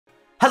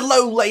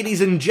Hello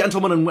ladies and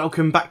gentlemen and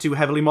welcome back to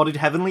heavily modded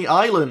Heavenly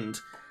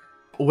Island,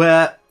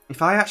 where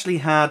if I actually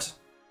had,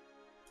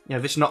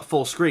 this not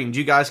full screen,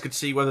 you guys could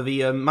see whether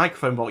the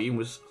microphone volume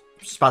was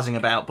spazzing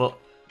about, but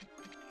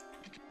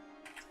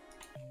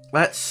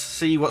let's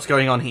see what's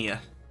going on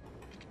here.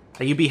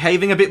 Are you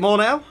behaving a bit more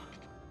now?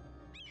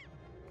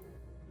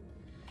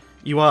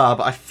 You are,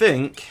 but I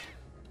think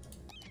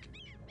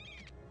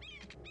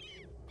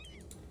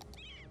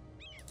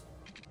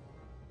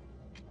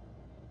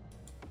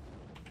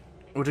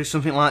we'll do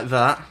something like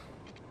that,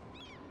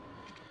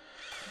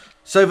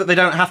 so that they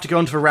don't have to go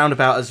onto a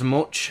roundabout as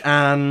much,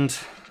 and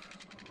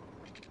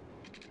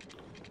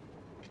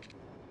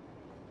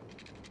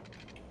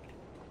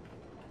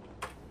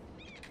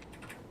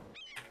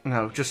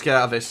no, just get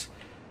out of this.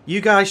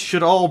 You guys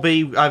should all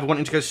be either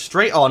wanting to go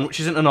straight on, which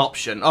isn't an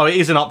option. Oh, it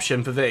is an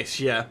option for this,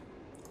 yeah.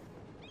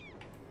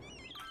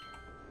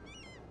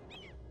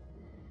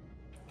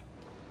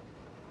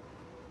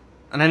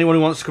 And anyone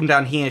who wants to come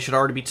down here should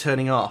already be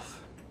turning off.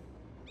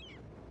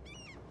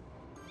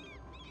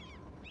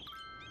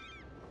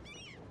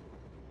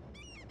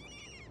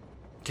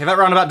 Okay, that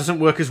roundabout doesn't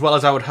work as well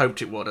as I would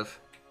hoped it would have.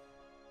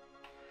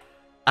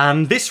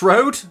 And this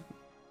road?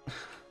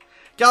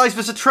 Guys,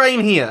 there's a train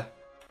here.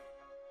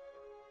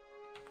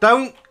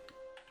 Don't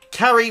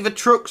carry the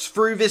trucks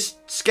through this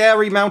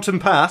scary mountain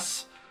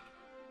pass.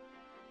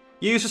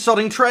 Use a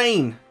sodding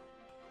train.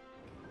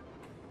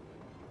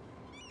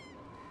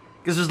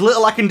 Because there's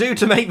little I can do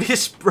to make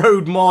this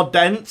road more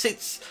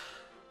dense.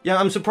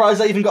 I'm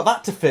surprised I even got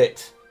that to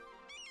fit.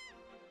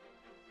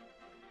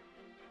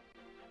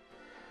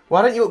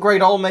 Why don't you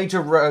upgrade all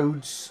major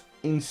roads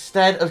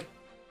instead of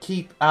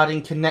keep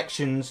adding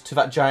connections to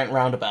that giant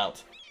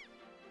roundabout?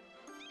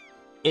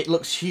 It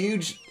looks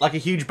huge, like a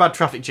huge bad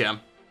traffic jam.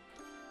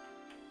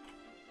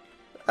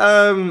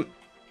 Part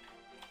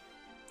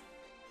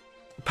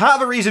of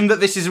the reason that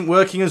this isn't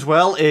working as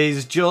well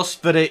is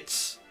just that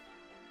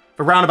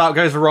the roundabout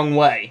goes the wrong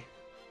way.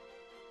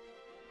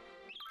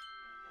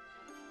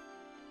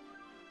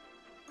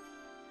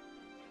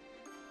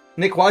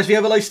 Nick, why is the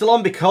overlay still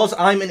on? Because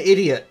I'm an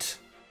idiot.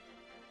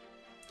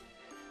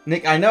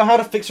 Nick, I know how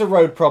to fix a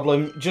road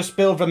problem. Just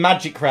build the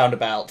magic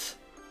roundabout.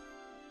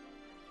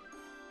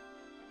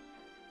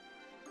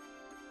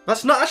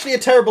 That's not actually a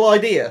terrible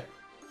idea.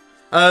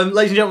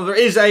 Ladies and gentlemen, there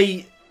is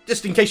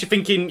just in case you're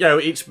thinking,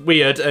 it's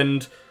weird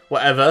and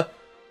whatever,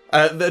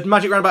 the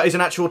magic roundabout is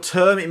an actual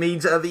term. It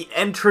means the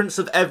entrance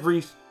of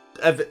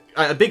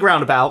a big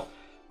roundabout,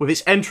 with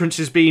its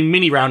entrances being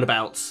mini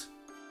roundabouts.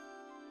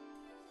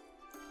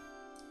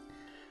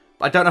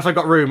 I don't know if I've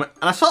got room, and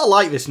I sort of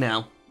like this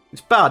now. It's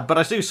bad, but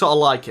I do sort of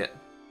like it.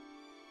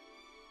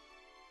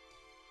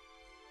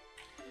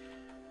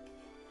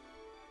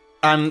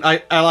 And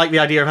I like the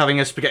idea of having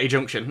a spaghetti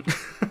junction.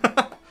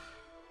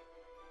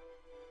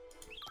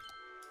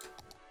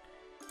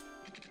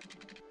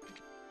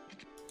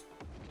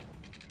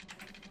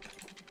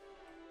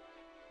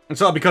 And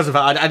sort of because of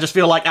that, I just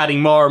feel like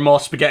adding more and more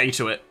spaghetti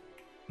to it.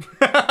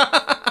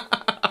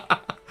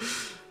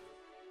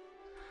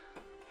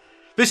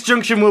 This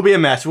junction will be a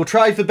mess. We'll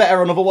try for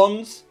better on other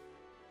ones.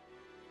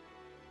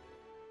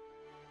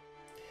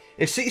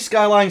 If City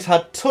Skylines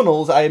had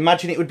tunnels, I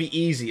imagine it would be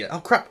easier.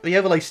 Oh crap, the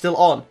overlay's still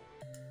on.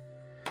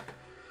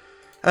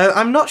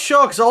 I'm not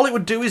sure, because all it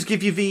would do is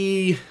give you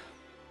the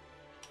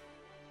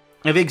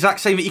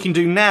exact same that you can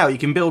do now. You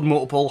can build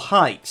multiple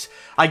heights.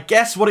 I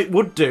guess what it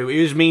would do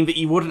is mean that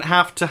you wouldn't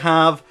have to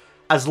have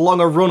as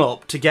long a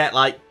run-up to get,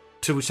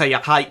 to say a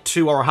height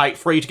 2 or a height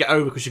 3 to get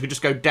over, because you could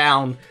just go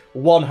down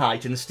one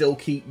height and still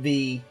keep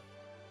the...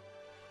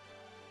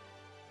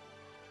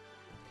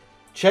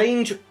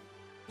 Change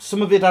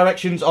some of the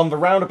directions on the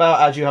roundabout,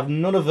 as you have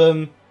none of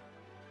them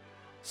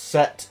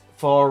set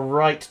for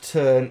right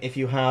turn if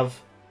you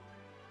have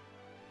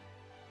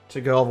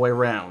to go all the way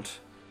around.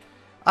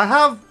 I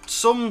have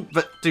some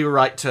that do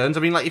right turns.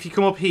 I mean, if you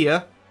come up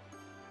here,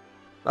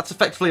 that's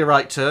effectively a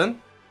right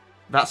turn.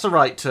 That's a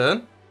right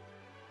turn.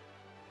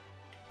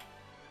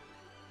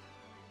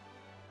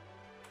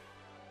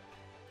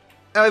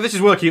 This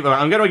is working at the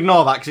moment. I'm going to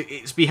ignore that because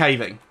it's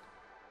behaving.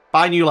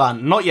 Buy new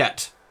land. Not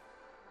yet.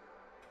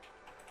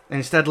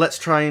 Instead, let's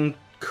try and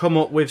come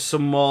up with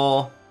some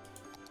more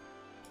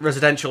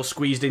residential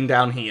squeezed in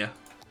down here.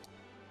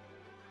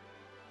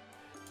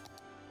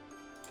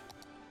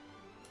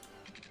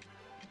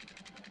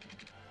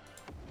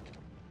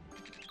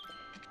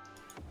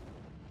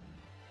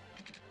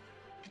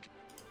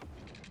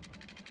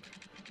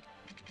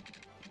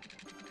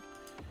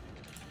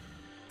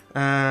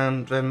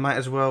 And then might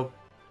as well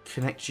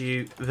connect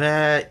you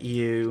there,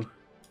 you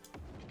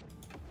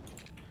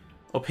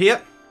up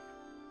here.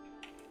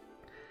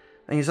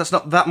 Thing is, that's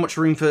not that much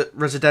room for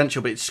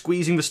residential, but it's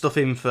squeezing the stuff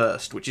in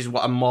first, which is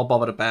what I'm more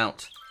bothered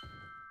about.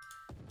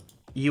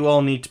 You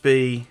all need to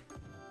be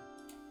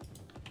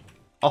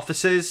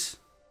offices.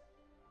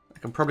 I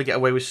can probably get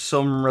away with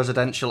some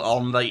residential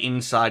on the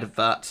inside of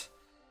that.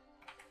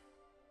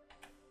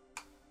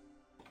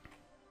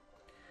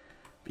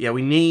 But yeah,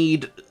 we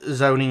need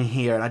zoning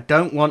here, and I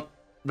don't want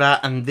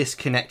that and this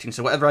connecting.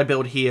 So whatever I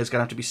build here is going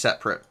to have to be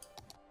separate.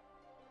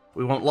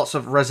 We want lots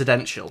of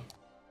residential.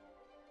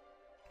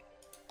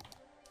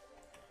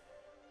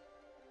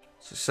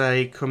 So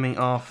say coming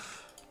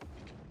off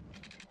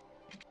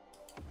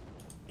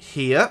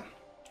here.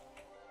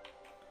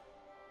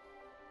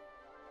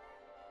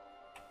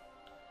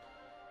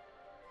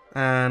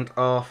 And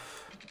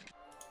off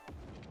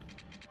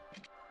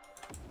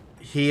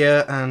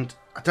here, and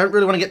I don't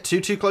really want to get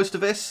too close to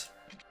this.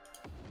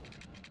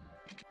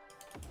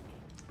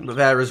 But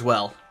there as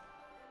well.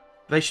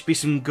 They should be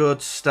some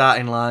good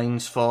starting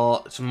lines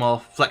for some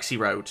more flexi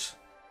roads.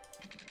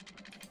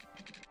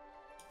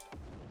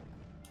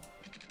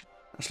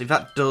 Actually,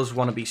 that does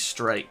want to be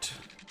straight.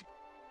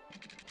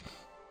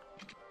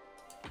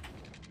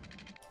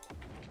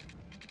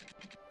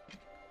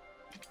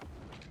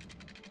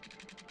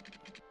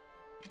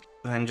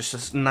 Then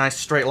just a nice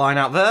straight line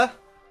out there.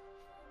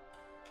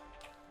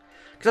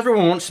 Because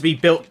everyone wants to be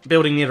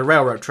building near the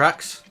railroad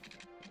tracks.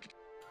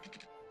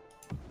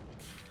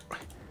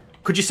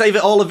 Could you say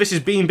that all of this is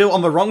being built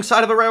on the wrong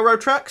side of the railroad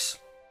tracks?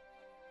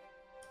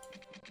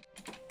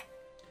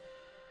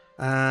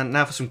 And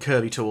now for some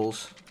Kirby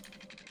tools.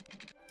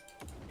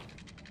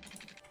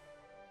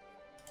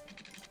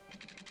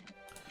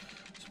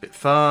 It's a bit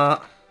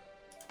far.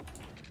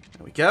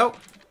 There we go.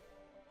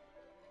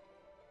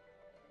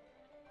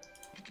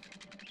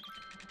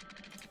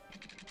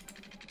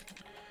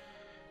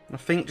 I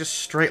think just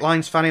straight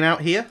lines fanning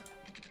out here.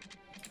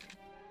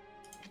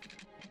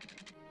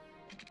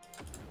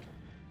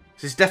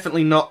 This is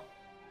definitely not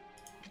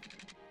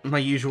my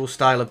usual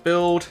style of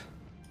build.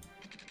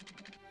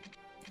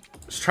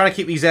 Just trying to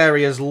keep these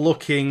areas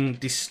looking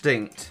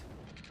distinct.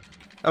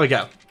 There we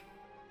go.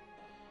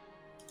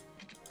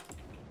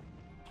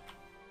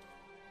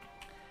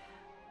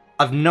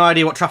 I've no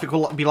idea what traffic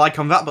will be like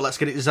on that, but let's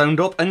get it zoned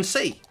up and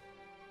see.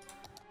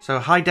 So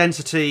high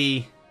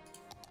density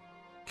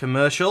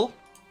commercial.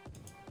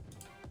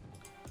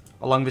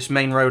 Along this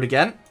main road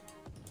again.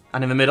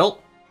 And in the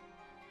middle.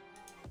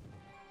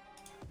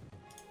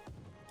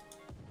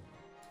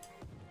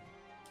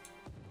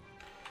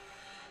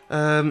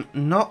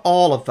 Not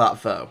all of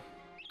that, though.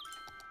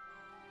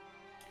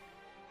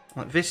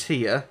 Like this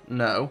here,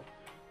 no.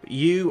 But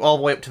you all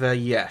the way up to there,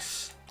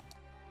 yes.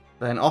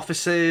 Then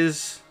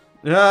offices.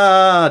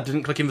 Ah,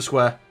 didn't click in the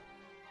square.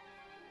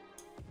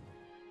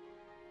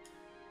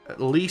 At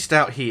least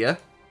out here.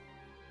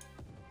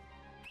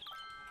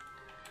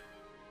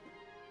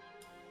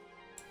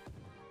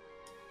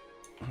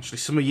 Actually,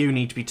 some of you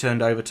need to be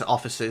turned over to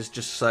offices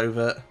just so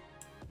that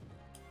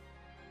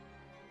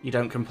you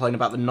don't complain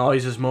about the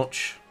noise as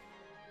much.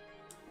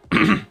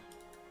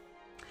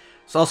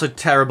 It's also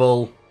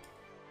terrible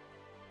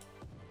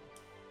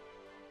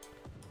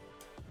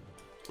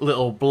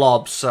little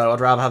blobs, so I'd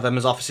rather have them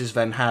as offices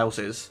than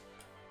houses.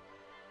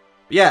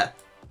 But yeah,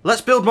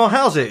 let's build more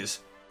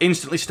houses.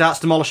 Instantly starts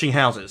demolishing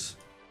houses.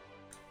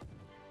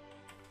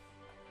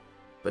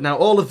 But now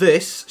all of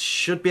this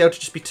should be able to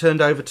just be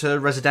turned over to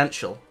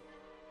residential,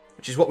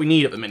 which is what we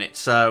need at the minute,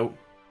 so...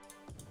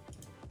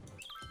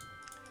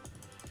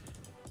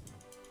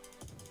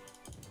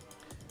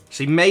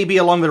 See, maybe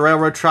along the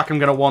railroad track I'm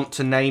going to want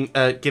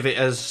to give it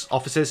as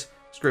offices.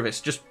 Screw this,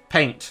 just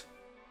paint.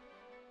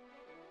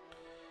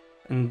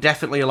 And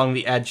definitely along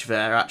the edge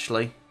there,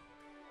 actually.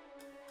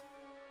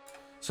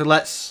 So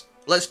let's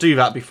do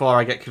that before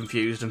I get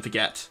confused and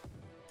forget.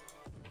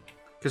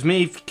 Because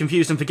me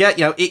confused and forget,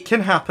 you know, it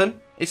can happen.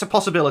 It's a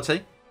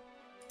possibility.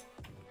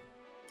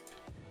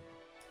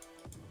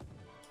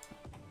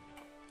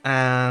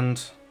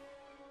 And...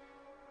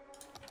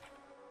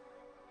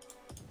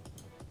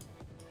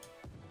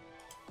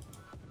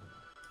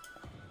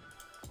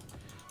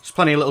 there's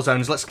plenty of little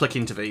zones. Let's click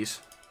into these.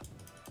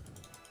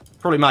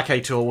 Probably my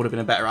K-tool would have been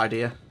a better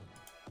idea.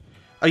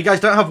 Oh, you guys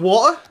don't have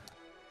water?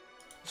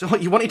 So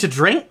what, you wanted to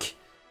drink?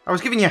 I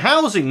was giving you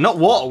housing, not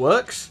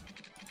waterworks.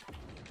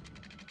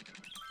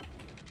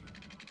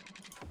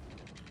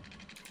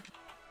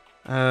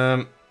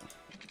 There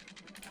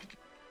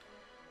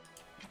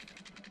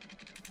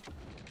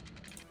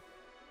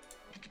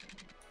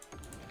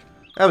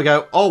we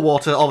go. All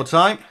water all the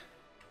time.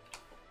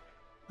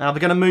 Now they're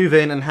going to move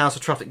in, and how's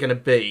the traffic going to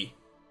be?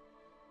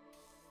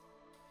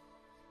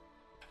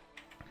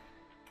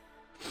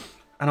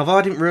 And although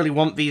I didn't really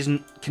want these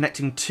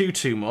connecting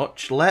too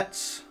much,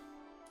 let's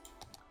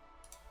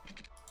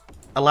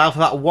allow for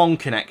that one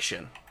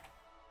connection.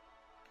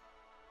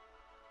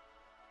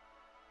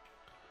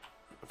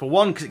 For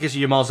one, because it gives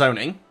you more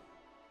zoning.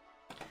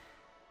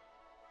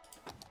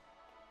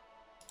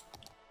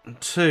 And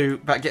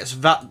two, that gets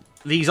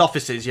these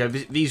offices, you know,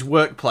 these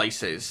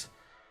workplaces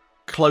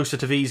closer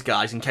to these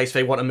guys in case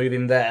they want to move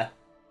in there.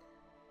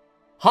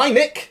 Hi,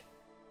 Nick!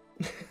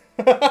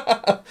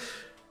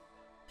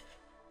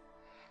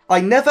 I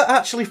never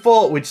actually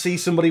thought we'd see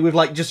somebody with,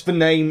 like, just the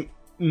name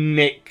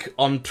Nick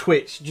on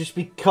Twitch, just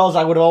because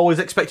I would have always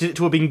expected it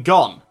to have been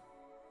gone.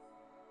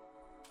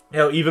 You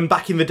know, even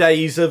back in the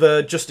days of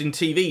Justin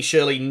TV,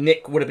 surely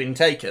Nick would have been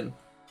taken.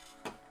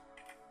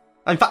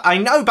 In fact, I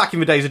know back in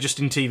the days of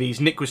Justin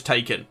TV's, Nick was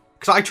taken.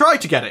 Because I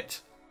tried to get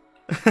it.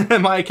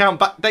 My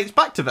account dates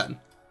back to then.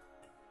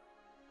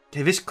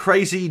 Okay, this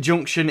crazy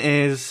junction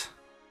is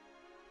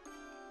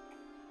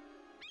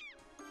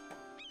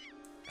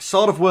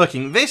sort of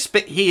working. This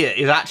bit here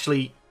is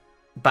actually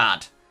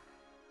bad.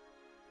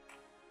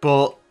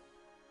 But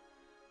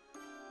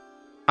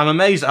I'm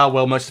amazed at how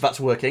well most of that's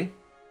working.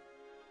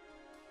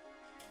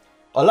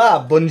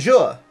 Hola,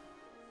 bonjour.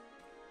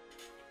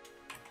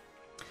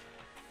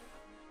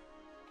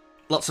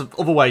 Lots of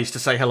other ways to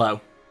say hello.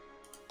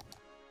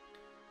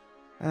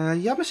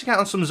 Yeah, I'm missing out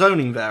on some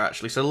zoning there,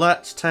 actually. So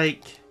let's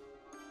take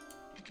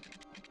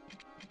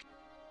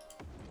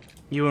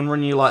you and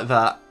run you like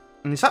that.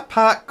 And is that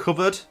part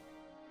covered?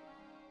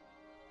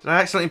 Did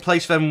I accidentally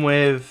place them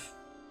with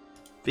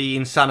the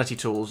insanity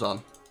tools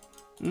on?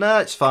 No,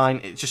 it's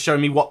fine. It's just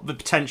showing me what the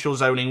potential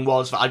zoning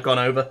was that I've gone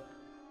over.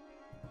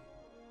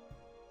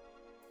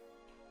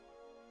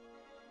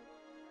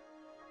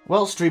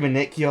 Well, Streamer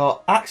Nick,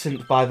 your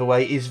accent, by the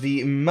way, is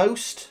the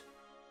most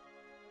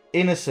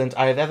innocent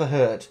I have ever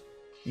heard.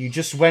 You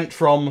just went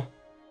from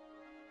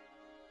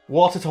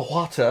water to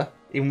water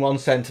in one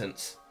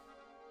sentence.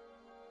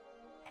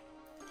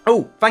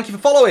 Oh, thank you for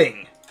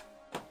following!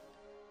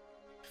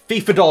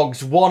 FIFA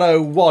Dogs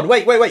 101.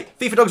 Wait.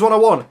 FIFA Dogs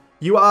 101.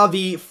 You are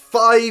the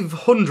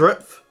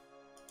 500th.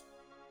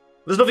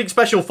 There's nothing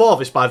special for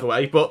this, by the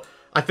way, but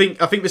I think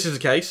this is the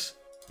case.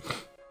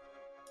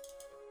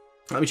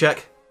 Let me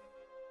check.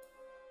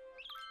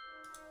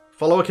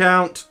 Follow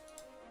account.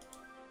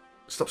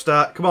 Stop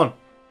start. Come on.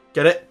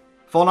 Get it?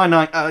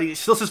 499. It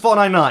still says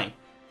 499.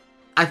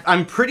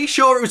 I'm pretty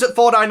sure it was at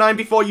 499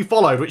 before you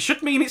followed, which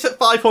should mean it's at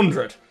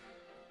 500.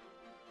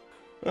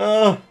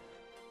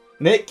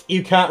 Nick,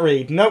 you can't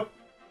read. Nope.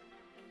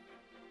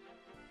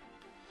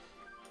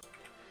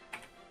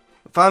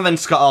 Fine then,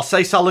 Scott. I'll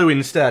say salut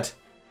instead.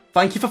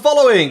 Thank you for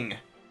following.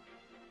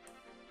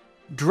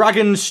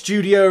 Dragon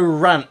Studio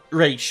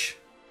Rage.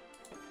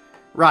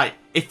 Right.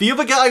 If the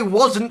other guy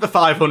wasn't the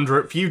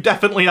 500th, you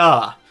definitely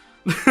are.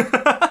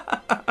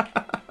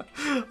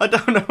 I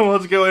don't know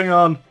what's going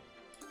on.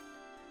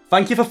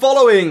 Thank you for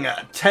following,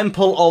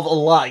 Temple of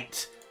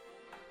Light.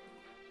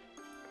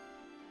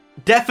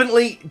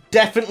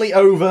 Definitely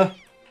over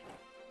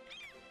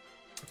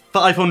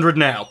 500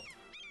 now.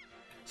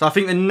 So I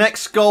think the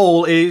next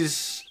goal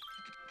is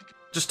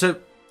just to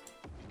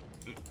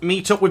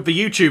meet up with the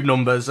YouTube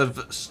numbers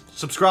of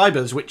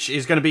subscribers, which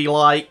is going to be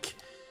like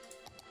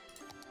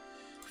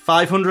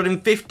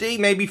 550,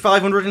 maybe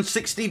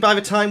 560 by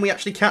the time we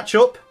actually catch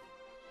up.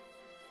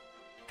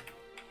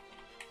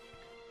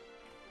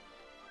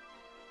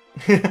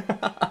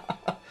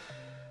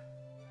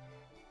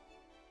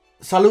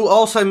 Salut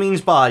also means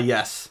bye,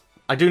 yes.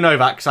 I do know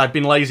that because I've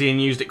been lazy and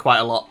used it quite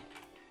a lot.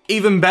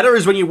 Even better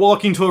is when you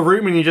walk into a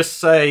room and you just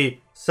say,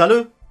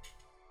 salut,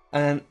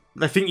 and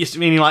they think you're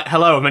meaning like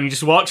hello, and then you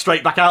just walk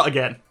straight back out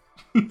again.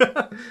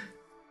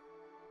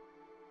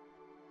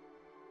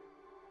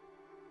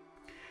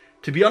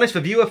 To be honest,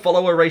 the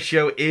viewer-follower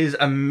ratio is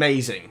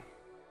amazing.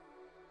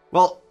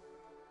 Well,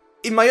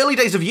 in my early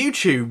days of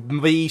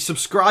YouTube, the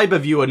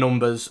subscriber-viewer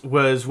numbers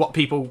was what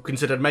people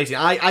considered amazing.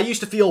 I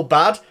used to feel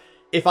bad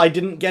if I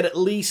didn't get at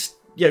least,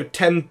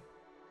 10...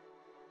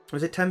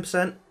 Was it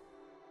 10%?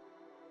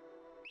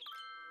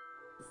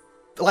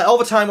 Like, all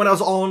the time when I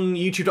was on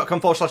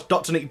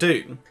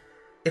youtube.com/DrNickDoom,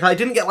 if I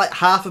didn't get, like,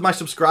 half of my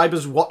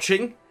subscribers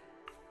watching,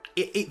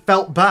 it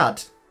felt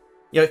bad.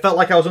 It felt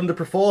like I was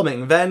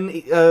underperforming.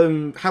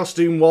 Then, House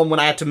Doom 1, when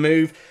I had to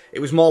move, it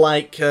was more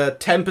like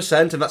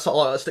 10%, and that's sort of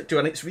what I stick to,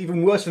 and it's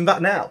even worse than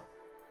that now.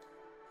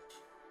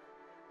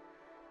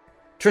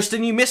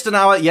 Tristan, you missed an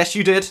hour. Yes,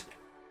 you did.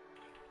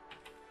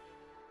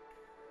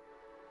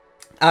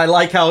 I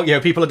like how,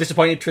 people are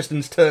disappointed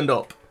Tristan's turned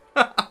up.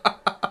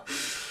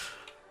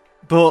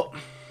 But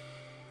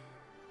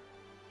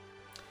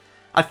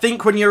I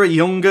think when you're a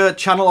younger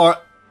channel, or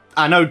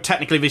I know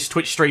technically this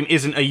Twitch stream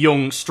isn't a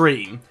young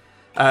stream,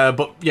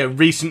 but,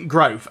 recent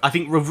growth. I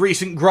think with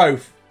recent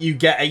growth, you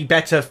get a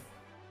better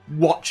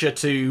watcher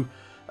to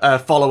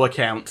follow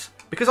account.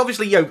 Because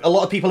obviously, a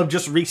lot of people have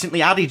just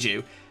recently added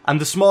you, and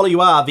the smaller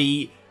you are,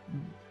 the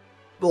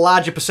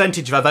larger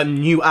percentage of them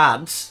new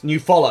ads,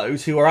 new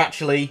follows, who are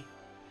actually,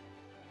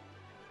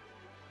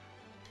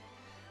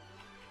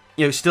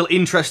 still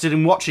interested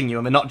in watching you,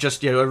 and they're not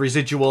just, a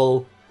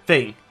residual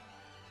thing.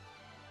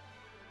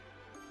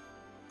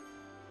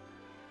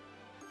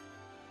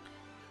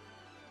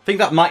 I think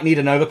that might need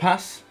an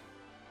overpass.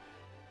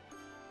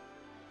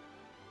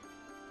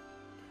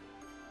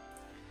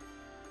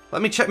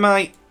 Let me check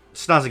my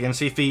snaz again,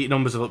 see if the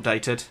numbers have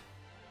updated.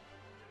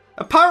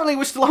 Apparently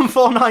we're still on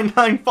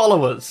 499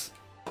 followers.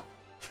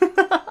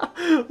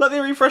 Let me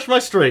refresh my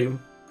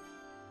stream.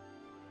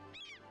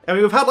 I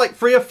mean, we've had like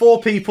 3 or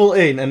 4 people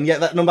in, and yet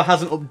that number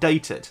hasn't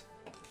updated.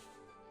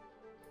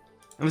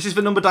 And this is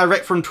the number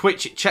direct from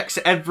Twitch. It checks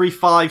it every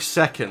 5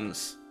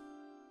 seconds.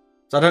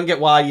 So I don't get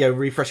why,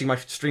 refreshing my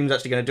stream's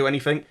actually going to do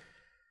anything.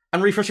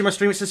 And refreshing my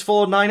stream, it says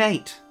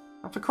 498.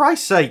 Oh, for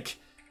Christ's sake.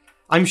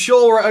 I'm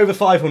sure we're at over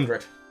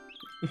 500.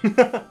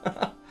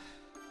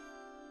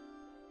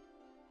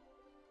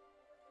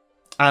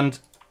 And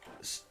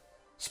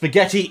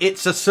spaghetti,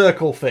 it's a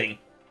circle thing.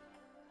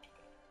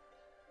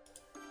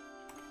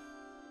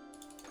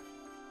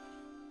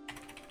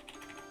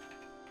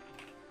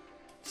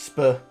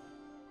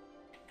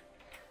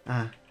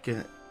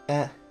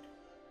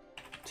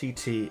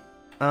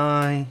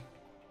 T-T-I.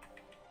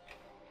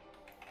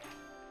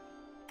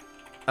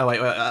 Oh, wait,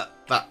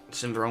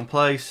 that's in the wrong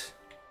place.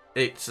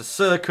 It's a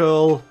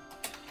circle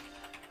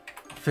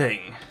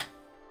thing.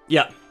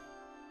 Yep.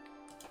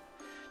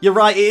 You're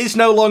right, it is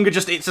no longer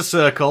just it's a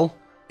circle.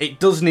 It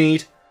does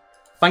need...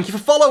 Thank you for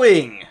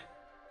following!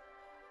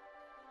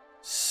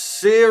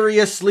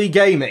 Seriously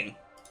Gaming.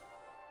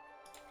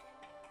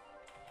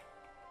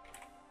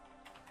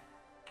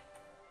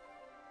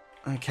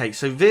 Okay,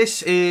 so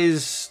this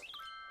is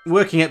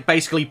working at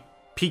basically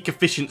peak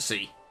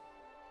efficiency.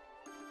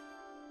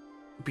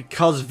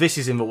 Because this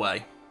is in the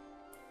way.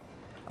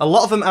 A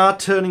lot of them are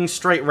turning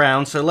straight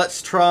round, so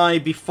let's try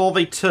before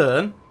they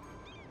turn.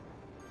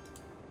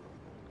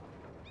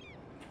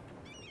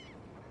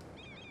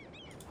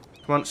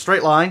 Come on,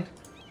 straight line.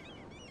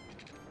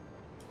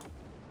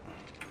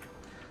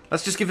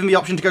 Let's just give them the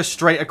option to go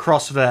straight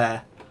across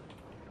there.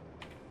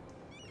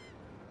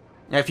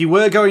 Now, if you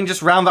were going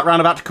just round that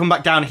roundabout to come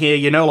back down here,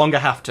 you no longer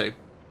have to.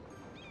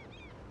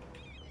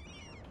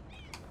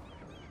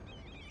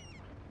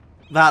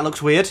 That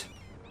looks weird.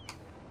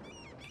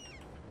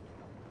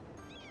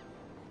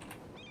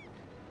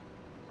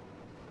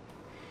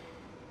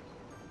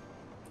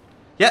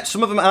 Yep,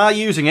 some of them are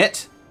using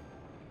it.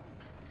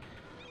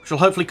 Which will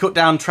hopefully cut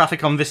down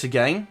traffic on this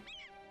again.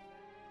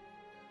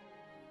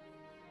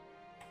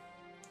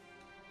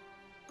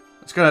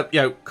 It's going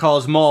to,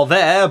 cause more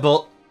there,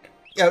 but,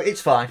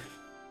 it's fine.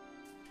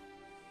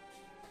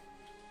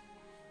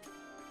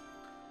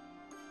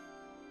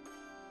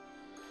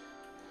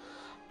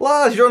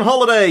 Lars, you're on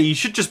holiday. You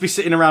should just be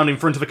sitting around in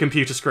front of a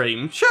computer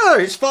screen. Sure,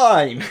 it's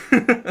fine.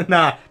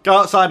 Nah, go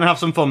outside and have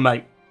some fun,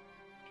 mate.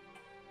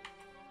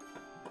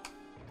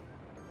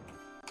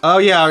 Oh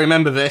yeah, I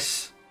remember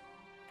this.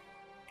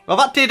 Well,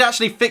 that did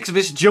actually fix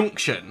this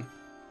junction.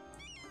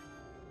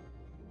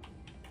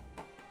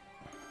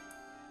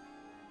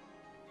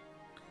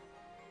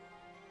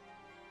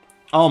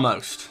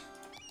 Almost.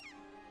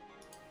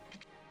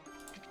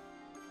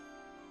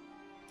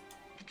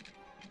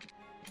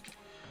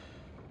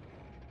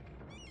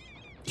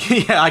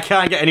 Yeah, I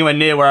can't get anywhere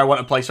near where I want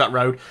to place that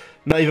road.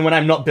 Not even when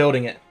I'm not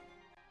building it.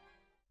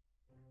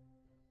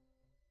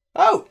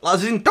 Oh,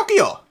 that's in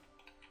Tokyo.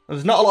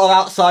 There's not a lot of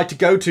outside to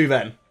go to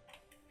then.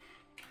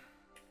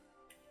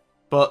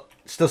 But,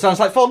 still sounds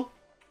like fun.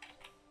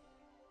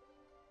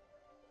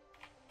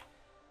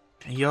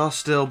 You're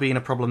still being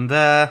a problem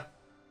there.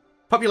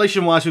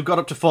 Population-wise, we've got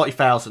up to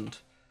 40,000.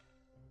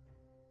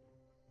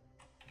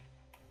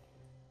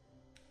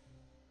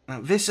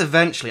 Now, this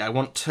eventually, I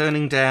want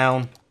turning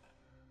down...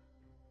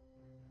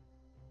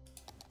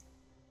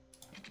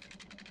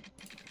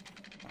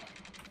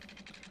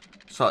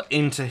 So,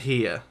 into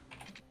here.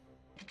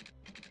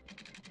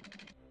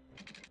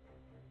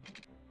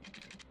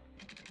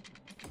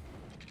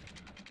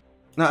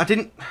 No, I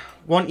didn't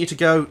want you to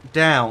go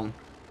down.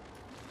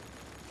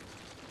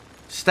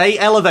 Stay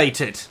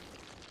elevated.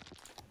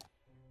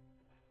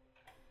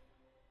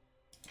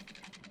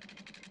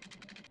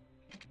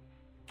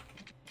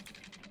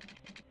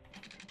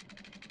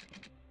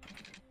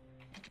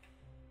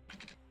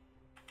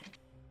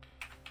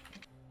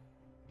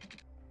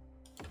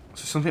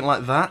 So something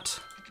like that.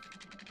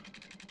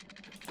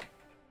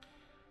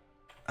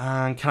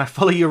 And can I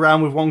follow you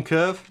around with one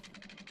curve?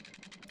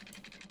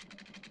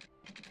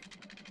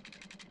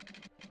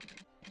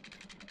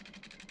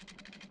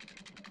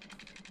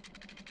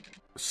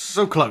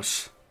 So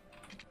close.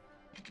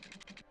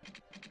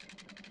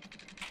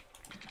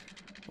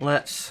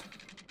 Let's...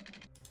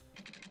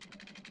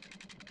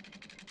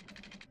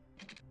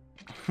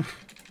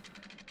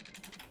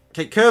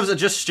 Okay, curves are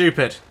just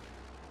stupid.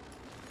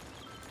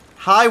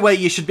 Highway,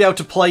 you should be able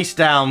to place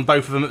down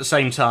both of them at the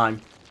same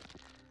time.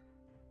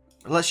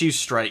 Let's use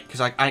straight, because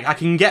I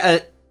can get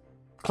a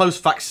close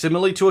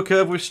facsimile to a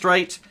curve with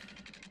straight.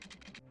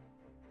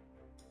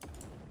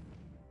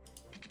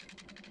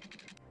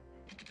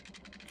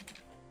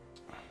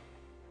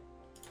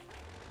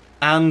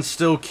 And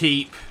still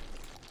keep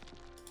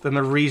them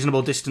a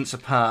reasonable distance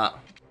apart.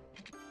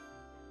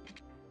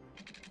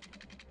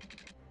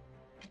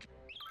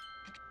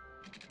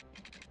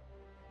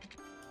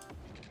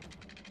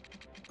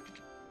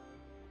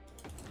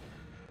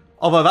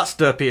 Although that's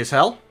derpy as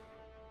hell.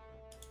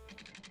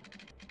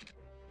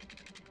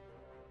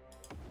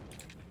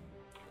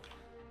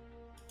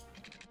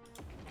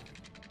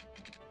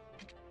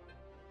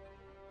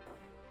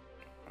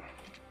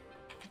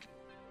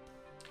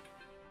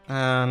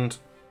 And...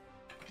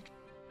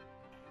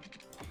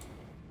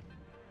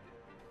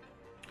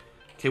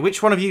 okay,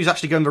 which one of you is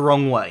actually going the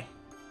wrong way?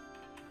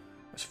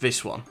 It's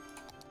this one.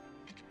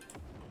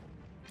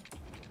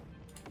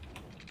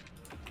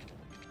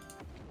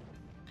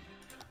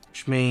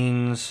 Which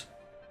means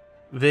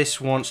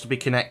This wants to be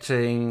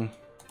connecting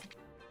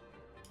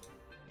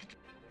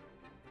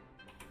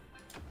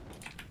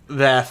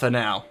there for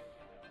now.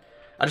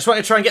 I just want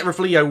to try and get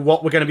roughly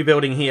what we're going to be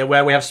building here,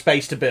 where we have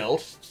space to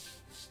build.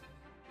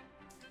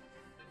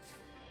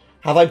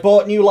 Have I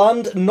bought new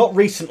land? Not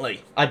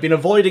recently. I've been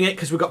avoiding it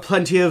because we've got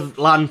plenty of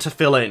land to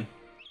fill in.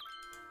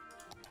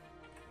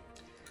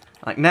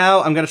 Like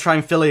now, I'm going to try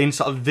and fill in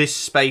sort of this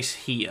space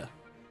here.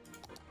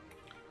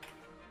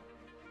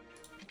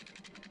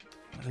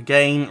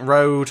 Again,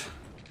 road,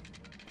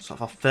 sort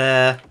of off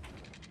there.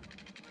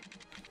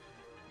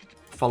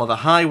 Follow the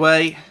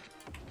highway.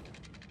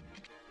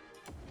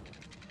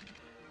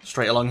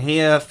 Straight along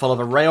here, follow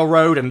the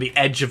railroad and the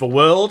edge of a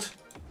world.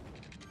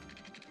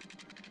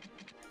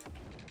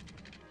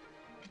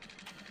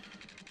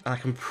 I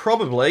can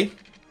probably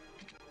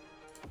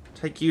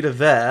take you to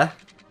there.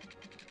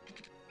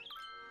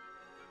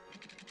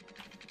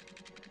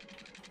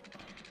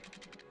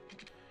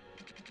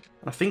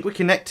 I think we're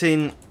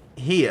connecting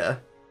here.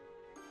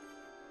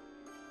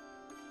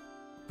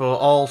 But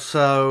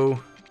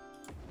also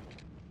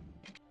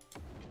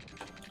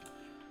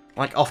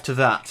like off to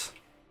that.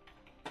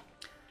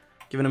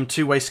 Giving them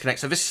 2 ways to connect.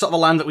 So this is sort of a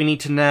land that we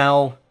need to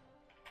now...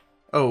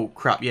 Oh,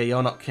 crap. Yeah,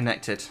 you're not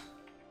connected.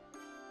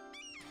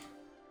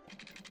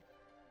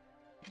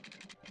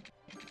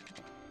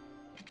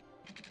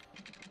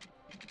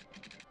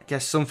 I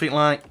guess something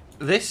like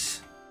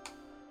this.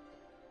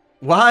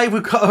 Why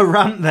we've got a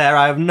ramp there,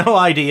 I have no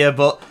idea,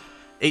 but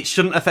it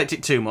shouldn't affect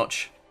it too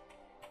much.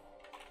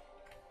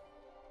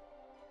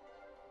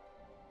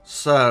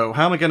 So,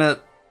 how am I going to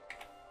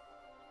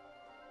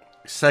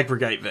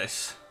segregate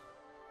this?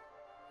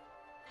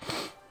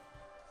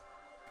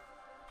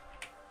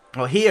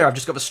 Well, here I've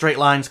just got the straight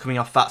lines coming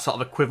off that sort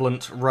of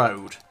equivalent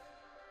road.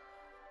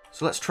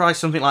 So let's try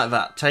something like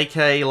that. Take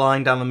a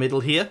line down the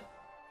middle here.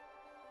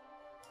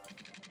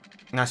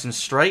 Nice and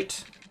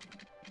straight.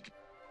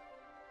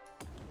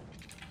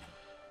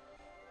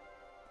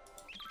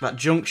 That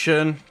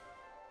junction.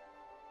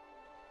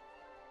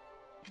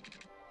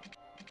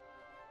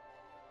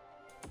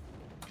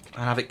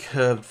 And have it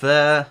curved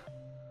there.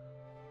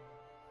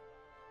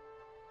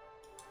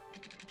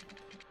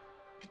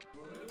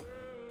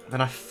 Then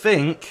I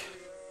think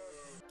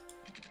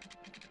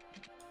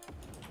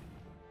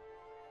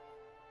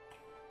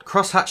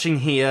cross-hatching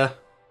here.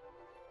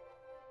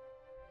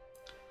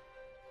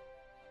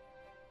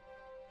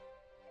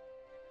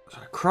 So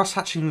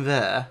cross-hatching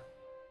there.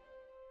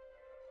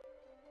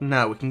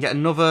 No, we can get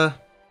another...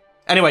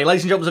 Anyway,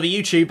 ladies and gentlemen of the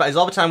YouTube, that is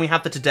all the time we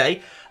have for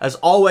today. As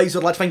always,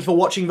 I'd like to thank you for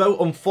watching, though.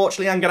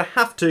 Unfortunately, I'm going to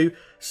have to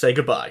say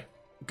goodbye.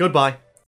 Goodbye.